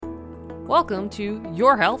Welcome to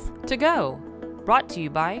Your Health to Go, brought to you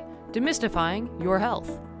by Demystifying Your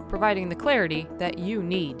Health, providing the clarity that you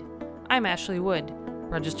need. I'm Ashley Wood,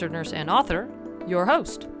 registered nurse and author, your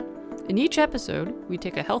host. In each episode, we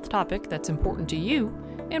take a health topic that's important to you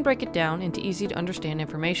and break it down into easy-to-understand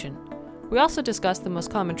information. We also discuss the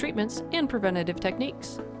most common treatments and preventative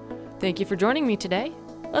techniques. Thank you for joining me today.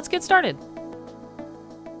 Let's get started.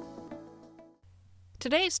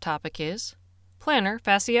 Today's topic is plantar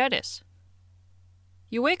fasciitis.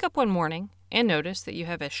 You wake up one morning and notice that you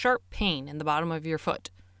have a sharp pain in the bottom of your foot.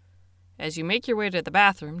 As you make your way to the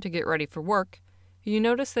bathroom to get ready for work, you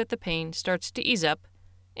notice that the pain starts to ease up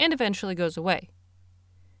and eventually goes away.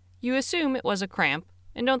 You assume it was a cramp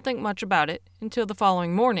and don't think much about it until the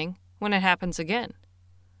following morning when it happens again.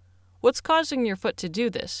 What's causing your foot to do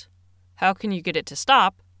this? How can you get it to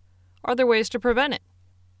stop? Are there ways to prevent it?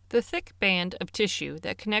 The thick band of tissue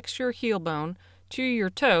that connects your heel bone to your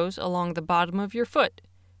toes along the bottom of your foot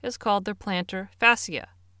is called the plantar fascia.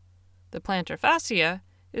 The plantar fascia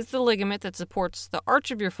is the ligament that supports the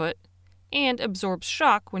arch of your foot and absorbs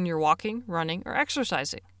shock when you're walking, running, or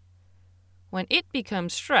exercising. When it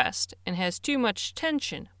becomes stressed and has too much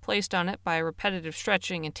tension placed on it by repetitive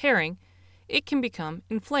stretching and tearing, it can become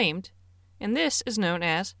inflamed, and this is known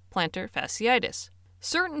as plantar fasciitis.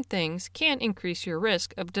 Certain things can increase your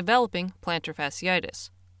risk of developing plantar fasciitis.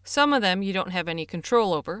 Some of them you don't have any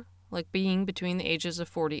control over, like being between the ages of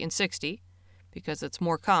 40 and 60, because it's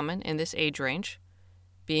more common in this age range,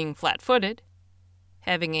 being flat-footed,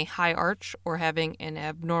 having a high arch, or having an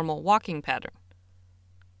abnormal walking pattern.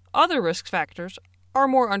 Other risk factors are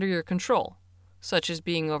more under your control, such as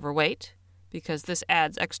being overweight, because this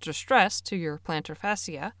adds extra stress to your plantar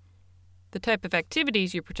fascia, the type of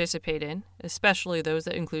activities you participate in, especially those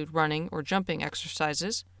that include running or jumping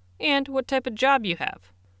exercises, and what type of job you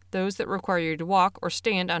have. Those that require you to walk or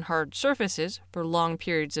stand on hard surfaces for long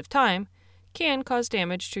periods of time can cause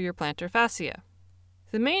damage to your plantar fascia.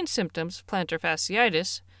 The main symptoms of plantar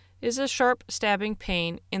fasciitis is a sharp stabbing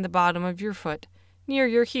pain in the bottom of your foot near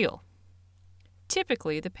your heel.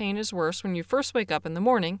 Typically, the pain is worse when you first wake up in the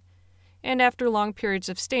morning and after long periods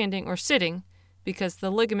of standing or sitting because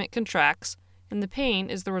the ligament contracts and the pain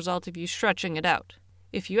is the result of you stretching it out.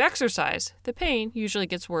 If you exercise, the pain usually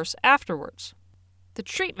gets worse afterwards. The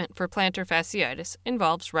treatment for plantar fasciitis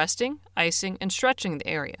involves resting, icing, and stretching the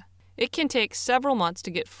area. It can take several months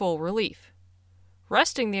to get full relief.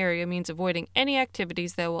 Resting the area means avoiding any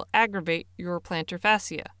activities that will aggravate your plantar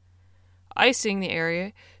fascia. Icing the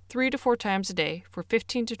area 3 to 4 times a day for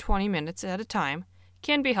 15 to 20 minutes at a time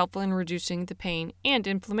can be helpful in reducing the pain and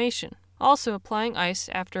inflammation. Also, applying ice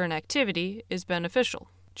after an activity is beneficial.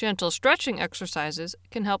 Gentle stretching exercises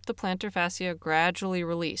can help the plantar fascia gradually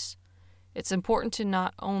release. It's important to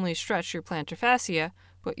not only stretch your plantar fascia,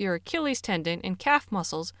 but your Achilles tendon and calf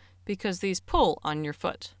muscles because these pull on your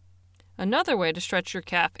foot. Another way to stretch your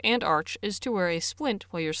calf and arch is to wear a splint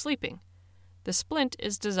while you're sleeping. The splint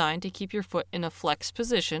is designed to keep your foot in a flex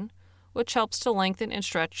position, which helps to lengthen and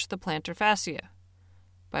stretch the plantar fascia.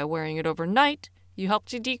 By wearing it overnight, you help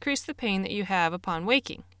to decrease the pain that you have upon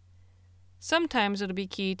waking. Sometimes it'll be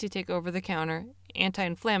key to take over-the-counter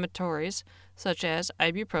anti-inflammatories such as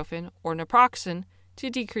ibuprofen or naproxen to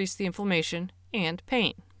decrease the inflammation and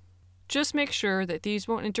pain. Just make sure that these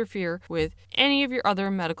won't interfere with any of your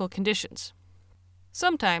other medical conditions.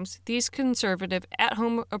 Sometimes these conservative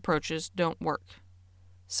at-home approaches don't work.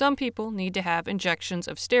 Some people need to have injections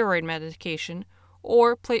of steroid medication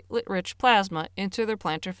or platelet-rich plasma into their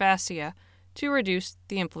plantar fascia to reduce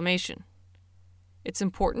the inflammation. It's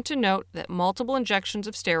important to note that multiple injections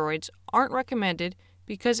of steroids aren't recommended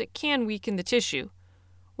because it can weaken the tissue,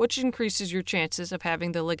 which increases your chances of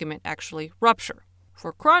having the ligament actually rupture.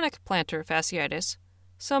 For chronic plantar fasciitis,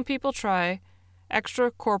 some people try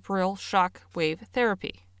extracorporeal shock wave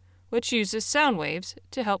therapy, which uses sound waves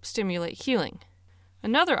to help stimulate healing.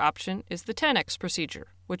 Another option is the 10X procedure,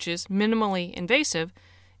 which is minimally invasive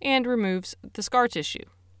and removes the scar tissue.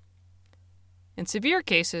 In severe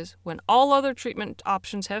cases, when all other treatment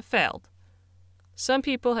options have failed, some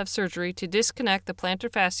people have surgery to disconnect the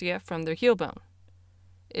plantar fascia from their heel bone.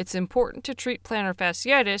 It's important to treat plantar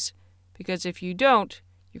fasciitis because if you don't,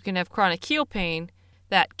 you can have chronic heel pain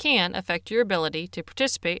that can affect your ability to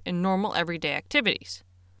participate in normal everyday activities.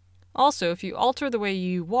 Also, if you alter the way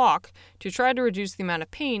you walk to try to reduce the amount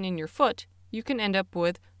of pain in your foot, you can end up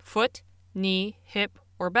with foot, knee, hip,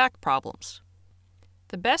 or back problems.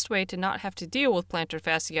 The best way to not have to deal with plantar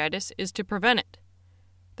fasciitis is to prevent it.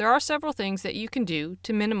 There are several things that you can do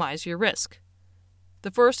to minimize your risk.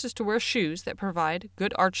 The first is to wear shoes that provide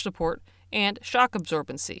good arch support and shock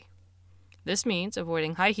absorbency. This means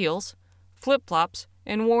avoiding high heels, flip-flops,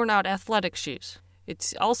 and worn-out athletic shoes.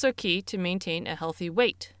 It's also key to maintain a healthy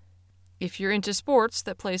weight. If you're into sports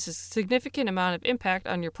that place a significant amount of impact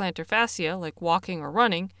on your plantar fascia, like walking or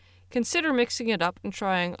running, consider mixing it up and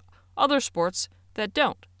trying other sports that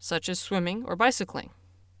don't, such as swimming or bicycling.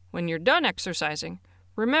 When you're done exercising,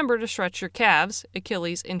 remember to stretch your calves,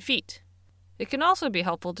 Achilles, and feet. It can also be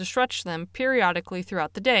helpful to stretch them periodically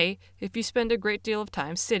throughout the day if you spend a great deal of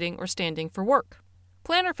time sitting or standing for work.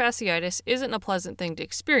 Plantar fasciitis isn't a pleasant thing to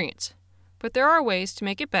experience, but there are ways to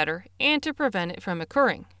make it better and to prevent it from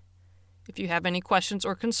occurring. If you have any questions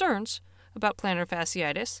or concerns about plantar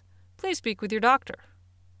fasciitis, please speak with your doctor.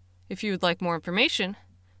 If you would like more information,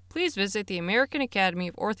 please visit the American Academy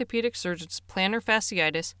of Orthopedic Surgeons plantar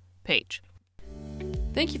fasciitis page.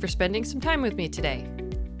 Thank you for spending some time with me today.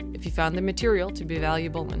 If you found the material to be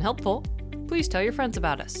valuable and helpful, please tell your friends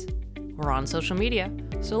about us. We're on social media,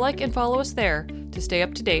 so like and follow us there to stay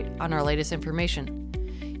up to date on our latest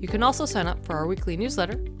information. You can also sign up for our weekly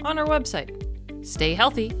newsletter on our website. Stay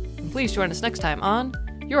healthy, and please join us next time on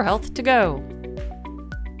Your Health to Go.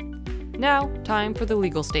 Now, time for the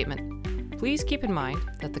legal statement. Please keep in mind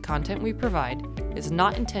that the content we provide is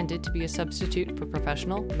not intended to be a substitute for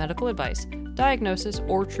professional medical advice, diagnosis,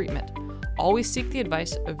 or treatment. Always seek the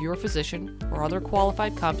advice of your physician or other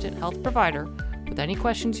qualified competent health provider with any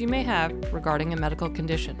questions you may have regarding a medical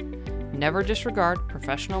condition. Never disregard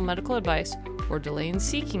professional medical advice or delay in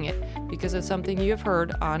seeking it because of something you have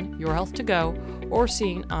heard on Your Health to Go or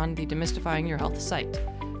seen on the Demystifying Your Health site.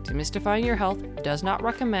 Demystifying Your Health does not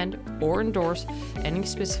recommend or endorse any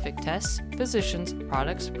specific tests, physicians,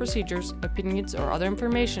 products, procedures, opinions, or other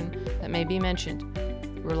information that may be mentioned.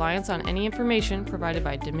 Reliance on any information provided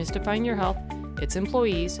by Demystifying Your Health, its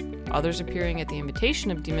employees, others appearing at the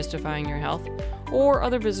invitation of Demystifying Your Health, or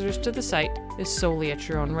other visitors to the site is solely at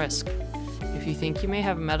your own risk. If you think you may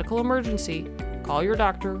have a medical emergency, call your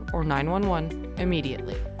doctor or 911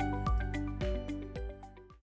 immediately.